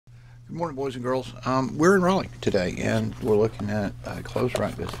Good morning, boys and girls. We're in Raleigh today, and we're looking at a clothes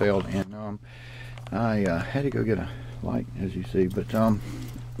rack that's failed. And I had to go get a light, as you see. But you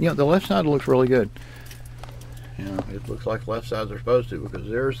know, the left side looks really good. You know, it looks like left sides are supposed to, because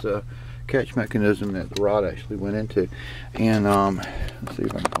there's the catch mechanism that the rod actually went into. And let's see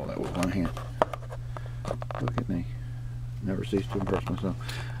if I can pull that with one hand. Look at me. Never cease to impress myself.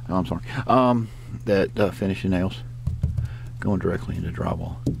 Oh, I'm sorry. That finishing nails going directly into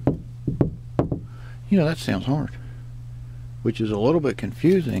drywall. You know, that sounds hard, which is a little bit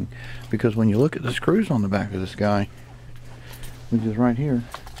confusing, because when you look at the screws on the back of this guy, which is right here,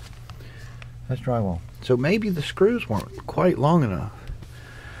 that's drywall. So maybe the screws weren't quite long enough.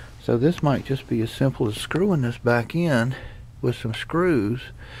 So this might just be as simple as screwing this back in with some screws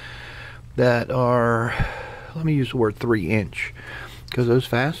that are, let me use the word 3-inch, because those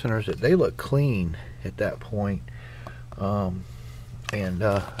fasteners, they look clean at that point. A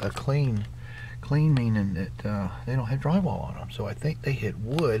clean meaning that they don't have drywall on them. So I think they hit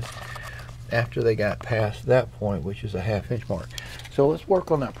wood after they got past that point, which is a 1/2 inch mark. So let's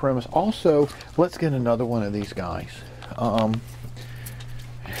work on that premise. Also, let's get another one of these guys.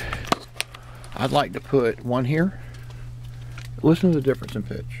 I'd like to put one here. Listen to the difference in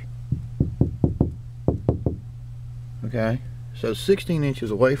pitch. Okay, so 16 inches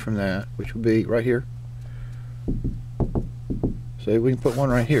away from that, which would be right here. So we can put one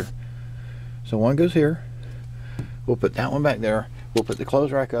right here. So one goes here. We'll put that one back there. We'll put the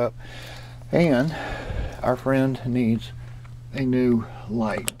clothes rack up. And our friend needs a new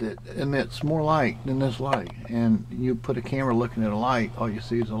light that emits more light than this light. And you put a camera looking at a light, all you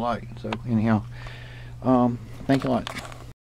see is a light. So anyhow, thank you a lot.